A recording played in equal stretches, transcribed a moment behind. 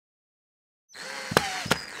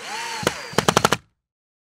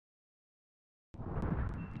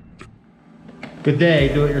Good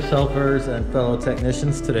day, do-it-yourselfers and fellow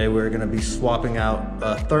technicians. Today we're going to be swapping out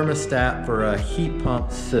a thermostat for a heat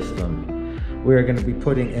pump system. We're going to be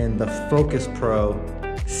putting in the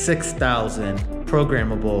FocusPRO 6000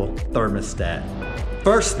 programmable thermostat.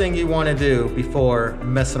 First thing you want to do before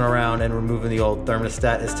messing around and removing the old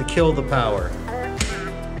thermostat is to kill the power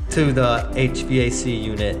to the HVAC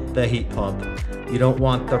unit, the heat pump. You don't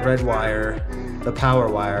want the red wire, the power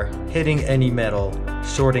wire, hitting any metal,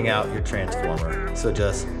 shorting out your transformer. So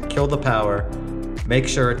just kill the power, make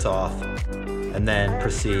sure it's off, and then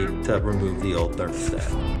proceed to remove the old thermostat.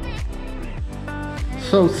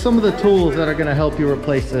 So some of the tools that are gonna help you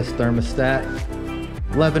replace this thermostat: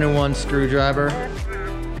 11-in-1 screwdriver,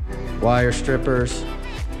 wire strippers,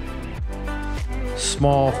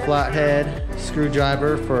 small flathead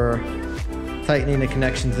screwdriver for tightening the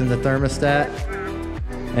connections in the thermostat,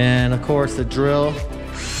 and of course a drill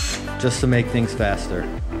just to make things faster.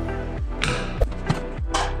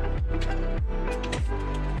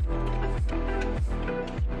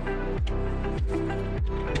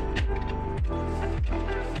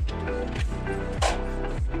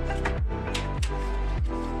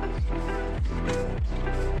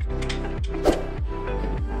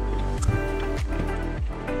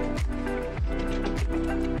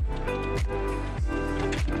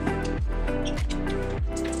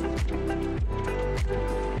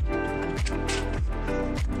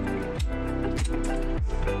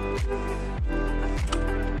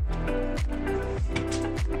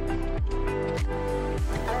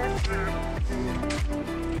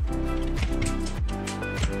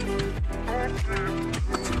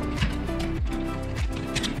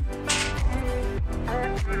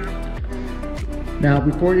 Now,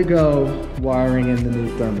 before you go wiring in the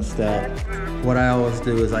new thermostat, what I always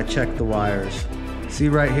do is I check the wires. See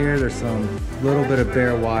right here, there's some little bit of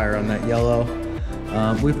bare wire on that yellow.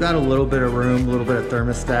 We've got a little bit of room, a little bit of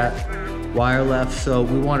thermostat wire left, so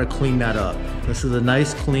we want to clean that up. This is a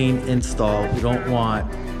nice clean install. We don't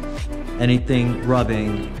want anything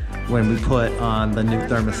rubbing when we put on the new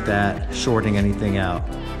thermostat, shorting anything out.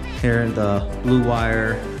 Here, the blue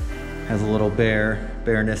wire has a little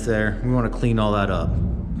bareness there. We want to clean all that up.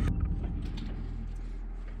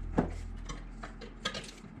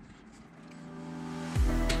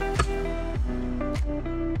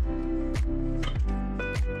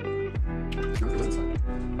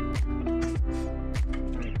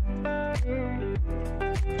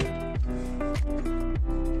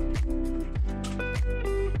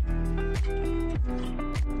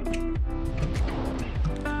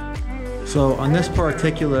 So on this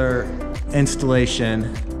particular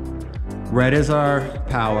installation, red is our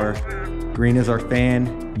power, green is our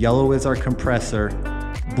fan, yellow is our compressor,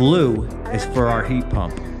 blue is for our heat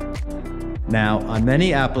pump. Now, on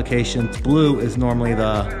many applications, blue is normally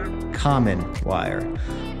the common wire,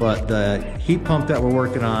 but the heat pump that we're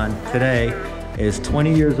working on today is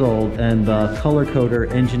 20 years old, and the color coder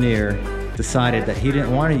engineer decided that he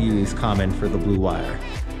didn't want to use common for the blue wire.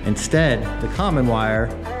 Instead, the common wire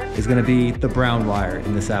is going to be the brown wire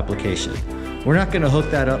in this application. We're not going to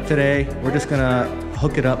hook that up today. We're just going to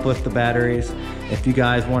hook it up with the batteries. If you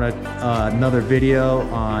guys want another video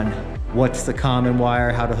on what's the common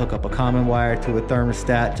wire, how to hook up a common wire to a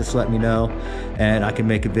thermostat, just let me know and I can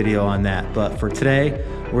make a video on that. But for today,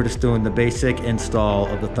 we're just doing the basic install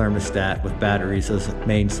of the thermostat with batteries as a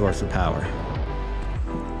main source of power.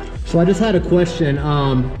 So I just had a question.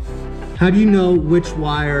 How do you know which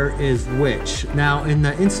wire is which? Now, in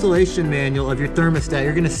the installation manual of your thermostat,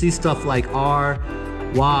 you're gonna see stuff like R,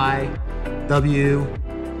 Y, W,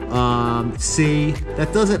 C.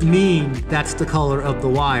 That doesn't mean that's the color of the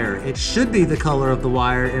wire. It should be the color of the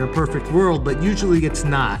wire in a perfect world, but usually it's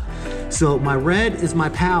not. So my red is my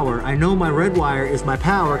power. I know my red wire is my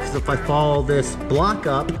power because if I follow this block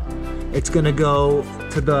up, it's gonna go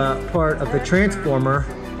to the part of the transformer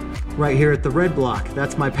right here at the red block.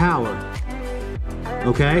 That's my power.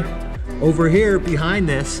 Okay? Over here behind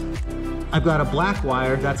this, I've got a black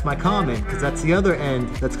wire. That's my common, because that's the other end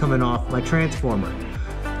that's coming off my transformer.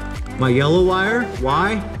 My yellow wire,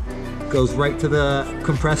 Y, goes right to the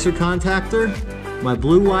compressor contactor. My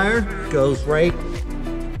blue wire goes right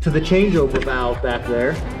to the changeover valve back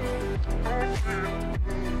there.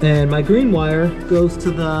 And my green wire goes to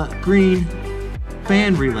the green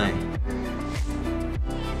fan relay.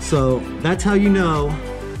 So that's how you know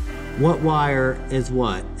what wire is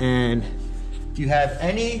what. And if you have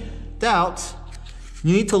any doubts,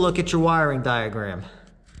 you need to look at your wiring diagram.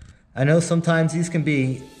 I know sometimes these can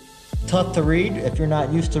be tough to read if you're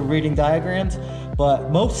not used to reading diagrams, but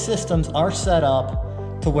most systems are set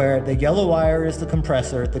up to where the yellow wire is the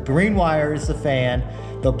compressor, the green wire is the fan,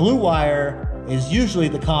 the blue wire is usually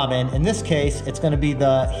the common. In this case, it's going to be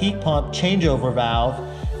the heat pump changeover valve,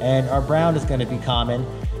 and our brown is going to be common,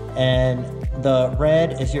 and the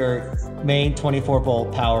red is your main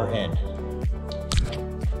 24-volt power in.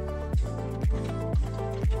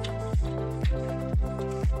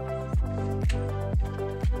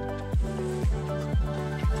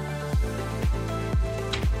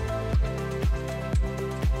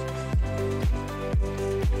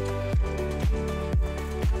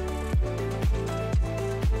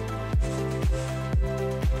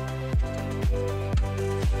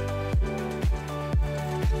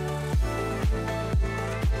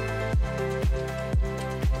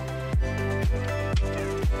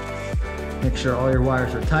 Make sure all your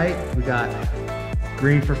wires are tight. We got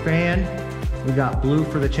green for fan, we got blue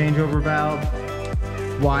for the changeover valve,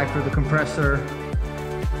 Y for the compressor,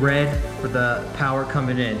 red for the power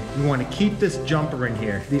coming in. You want to keep this jumper in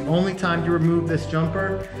here. The only time you remove this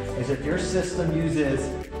jumper is if your system uses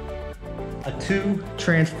 2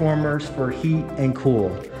 transformers for heat and cool,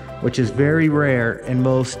 which is very rare in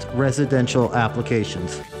most residential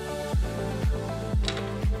applications.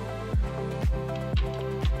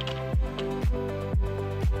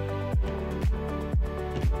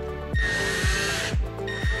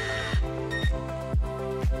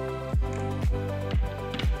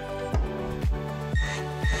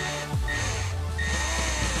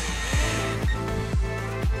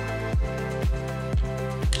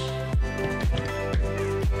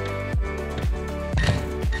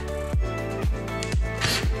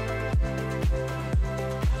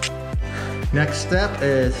 Next step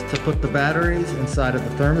is to put the batteries inside of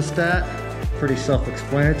the thermostat. Pretty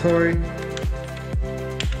self-explanatory.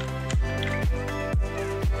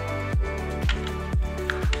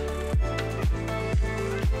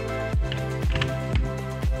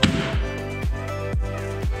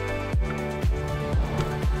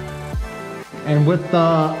 And with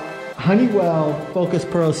the Honeywell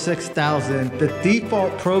FocusPRO 6000, the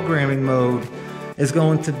default programming mode is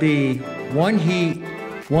going to be 1 heat,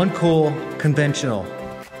 1 cool, conventional.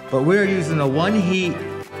 But we're using a 1 heat,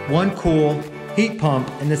 1 cool heat pump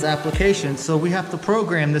in this application, so we have to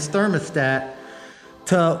program this thermostat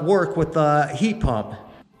to work with the heat pump.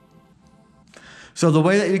 So the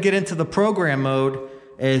way that you get into the program mode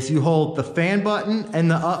is you hold the fan button and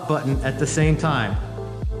the up button at the same time.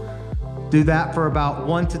 Do that for about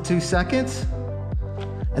 1 to 2 seconds.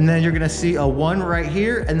 And then you're gonna see a 1 right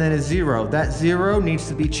here and then a 0. That 0 needs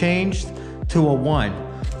to be changed to a 1.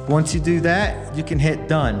 Once you do that, you can hit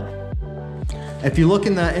done. If you look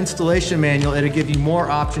in the installation manual, it'll give you more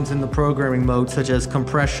options in the programming mode, such as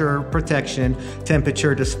compressor protection,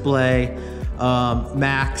 temperature display,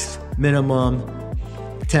 max, minimum,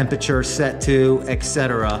 temperature set to,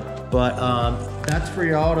 etc. But that's for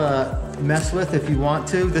y'all to mess with if you want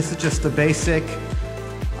to. This is just a basic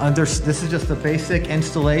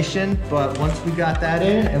installation, but once we got that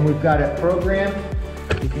in and we've got it programmed,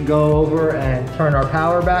 we can go over and turn our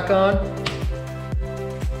power back on.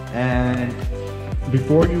 And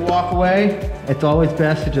before you walk away, it's always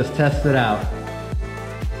best to just test it out.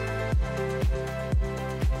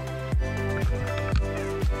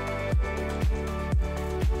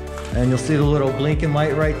 And you'll see the little blinking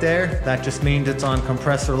light right there. That just means it's on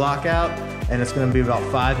compressor lockout, and it's gonna be about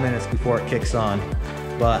 5 minutes before it kicks on.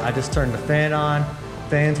 But I just turned the fan on.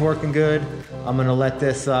 Fan's working good. I'm gonna let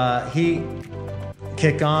this heat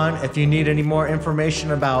kick on. If you need any more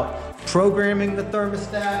information about programming the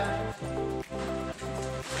thermostat,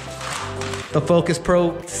 the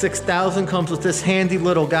FocusPRO 6000 comes with this handy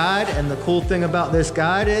little guide, and the cool thing about this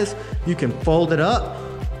guide is you can fold it up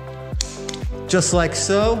just like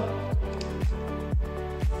so.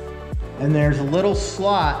 And there's a little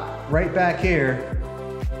slot right back here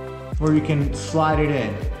where you can slide it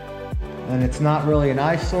in. And it's not really an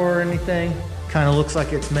eyesore or anything. Kind of looks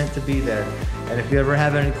like it's meant to be there. And if you ever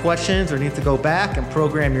have any questions or need to go back and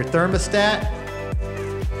program your thermostat,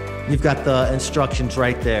 you've got the instructions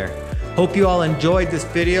right there. Hope you all enjoyed this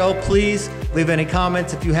video. Please leave any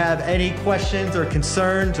comments if you have any questions or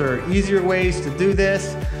concerns or easier ways to do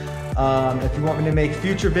this. If you want me to make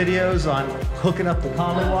future videos on hooking up the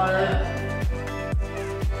common wire,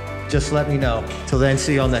 just let me know. Till then,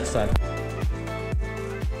 see you all next time.